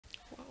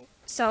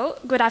So,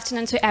 good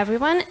afternoon to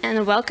everyone,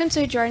 and welcome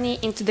to a journey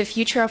into the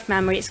future of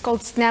memories called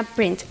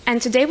SnapPrint. And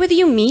today with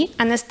you, me,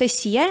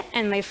 Anastasia,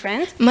 and my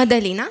friend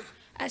Madalina.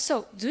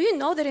 So, do you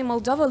know that in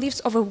Moldova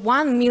lives over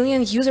 1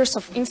 million users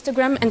of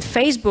Instagram and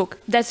Facebook?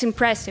 That's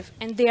impressive,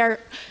 and they are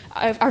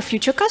our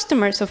future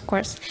customers, of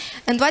course.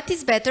 And what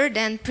is better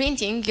than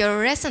printing your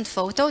recent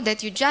photo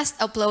that you just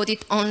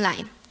uploaded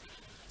online?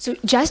 So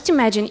just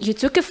imagine you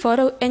took a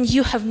photo and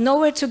you have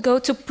nowhere to go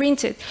to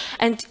print it.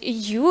 And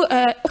you,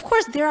 of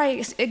course,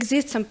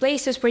 exist some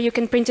places where you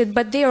can print it,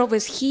 but they are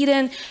always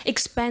hidden,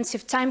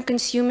 expensive,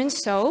 time-consuming,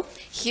 so...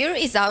 Here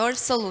is our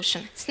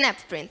solution.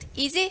 SnapPrint.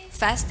 Easy,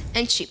 fast,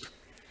 and cheap.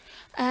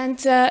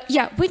 And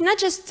yeah, with not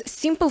just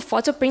simple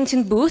photo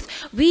printing booth,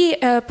 we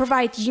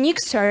provide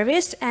unique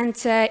service, and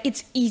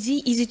it's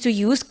easy to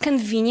use,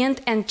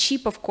 convenient, and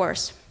cheap, of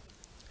course.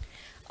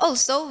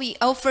 Also, we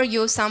offer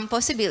you some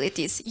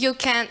possibilities. You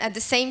can, at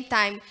the same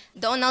time,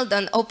 download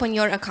and open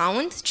your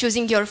account,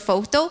 choosing your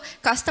photo,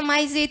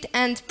 customize it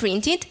and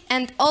print it,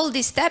 and all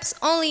these steps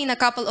only in a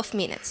couple of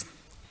minutes.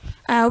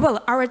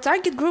 Well, our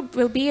target group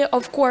will be,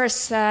 of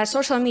course,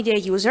 social media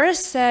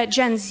users,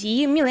 Gen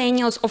Z,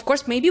 millennials, of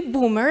course, maybe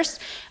boomers,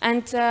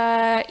 and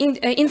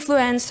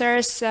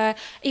influencers,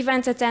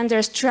 event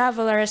attenders,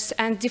 travelers,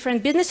 and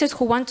different businesses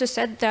who want to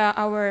set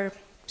our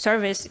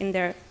service in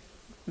their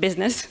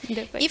business.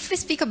 If we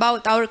speak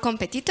about our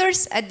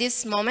competitors, at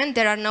this moment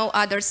there are no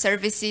other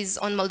services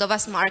on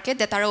Moldova's market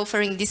that are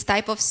offering this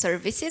type of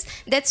services.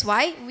 That's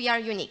why we are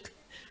unique.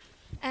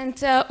 And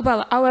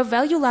well, our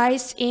value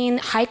lies in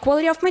high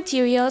quality of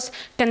materials,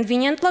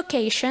 convenient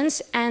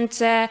locations, and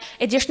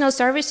additional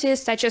services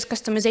such as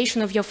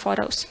customization of your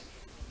photos.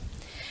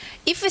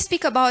 If we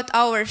speak about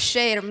our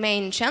share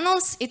main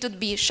channels, it would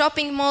be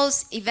shopping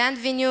malls, event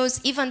venues,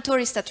 even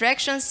tourist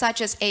attractions such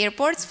as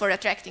airports for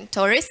attracting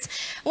tourists.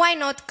 Why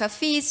not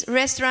cafes,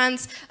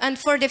 restaurants, and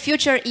for the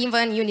future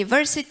even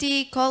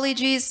university,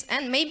 colleges,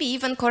 and maybe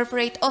even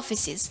corporate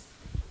offices?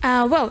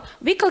 Well,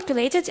 we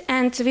calculated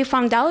and we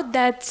found out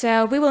that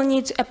we will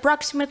need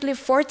approximately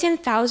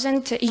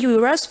 14,000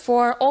 euros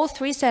for all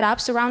three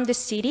setups around the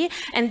city,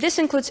 and this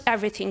includes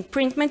everything: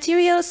 print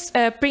materials,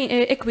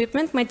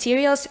 equipment,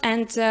 materials,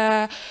 and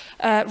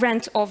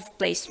rent of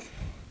place.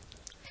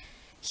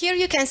 Here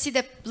you can see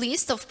the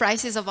list of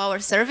prices of our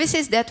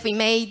services that we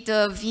made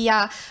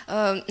via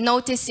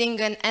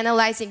noticing and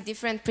analyzing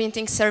different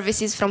printing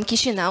services from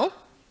Chișinău.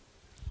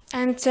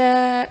 And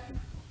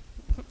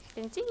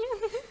continue.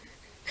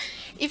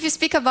 If you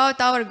speak about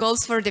our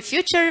goals for the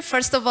future,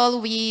 first of all,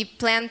 we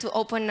plan to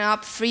open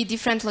up 3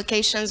 different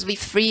locations with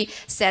 3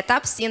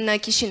 setups in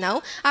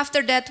Chișinău.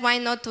 After that, why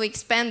not to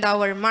expand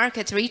our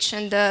market reach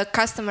and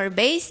customer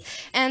base?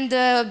 And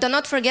do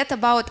not forget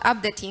about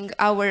updating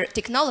our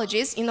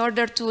technologies in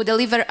order to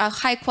deliver a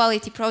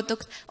high-quality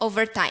product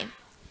over time.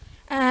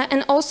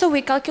 And also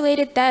we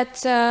calculated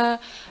that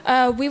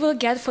we will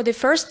get for the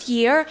first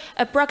year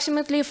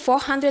approximately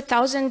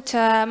 400,000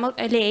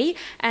 lei,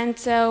 and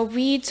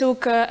we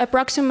took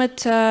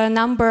approximate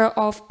number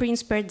of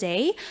prints per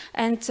day,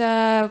 and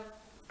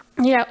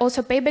yeah,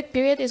 also payback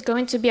period is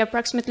going to be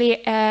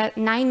approximately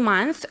 9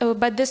 months,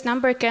 but this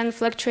number can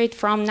fluctuate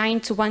from 9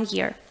 to 1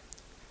 year.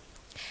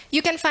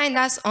 You can find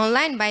us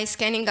online by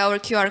scanning our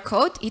QR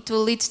code. It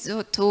will lead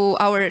to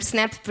our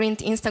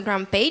SnapPrint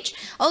Instagram page.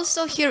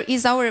 Also, here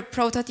is our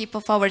prototype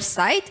of our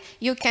site.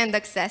 You can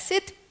access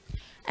it.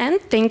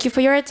 And thank you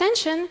for your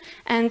attention.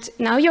 And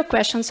now your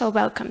questions are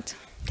welcomed.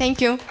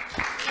 Thank you.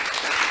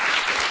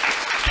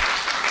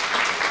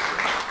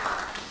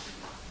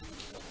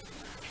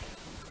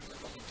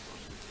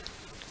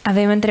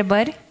 Avem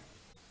întrebări?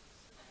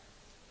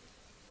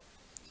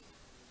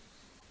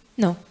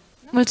 Nu.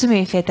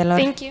 Mulțumim, fetelor!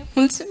 Thank you.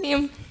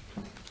 Mulțumim!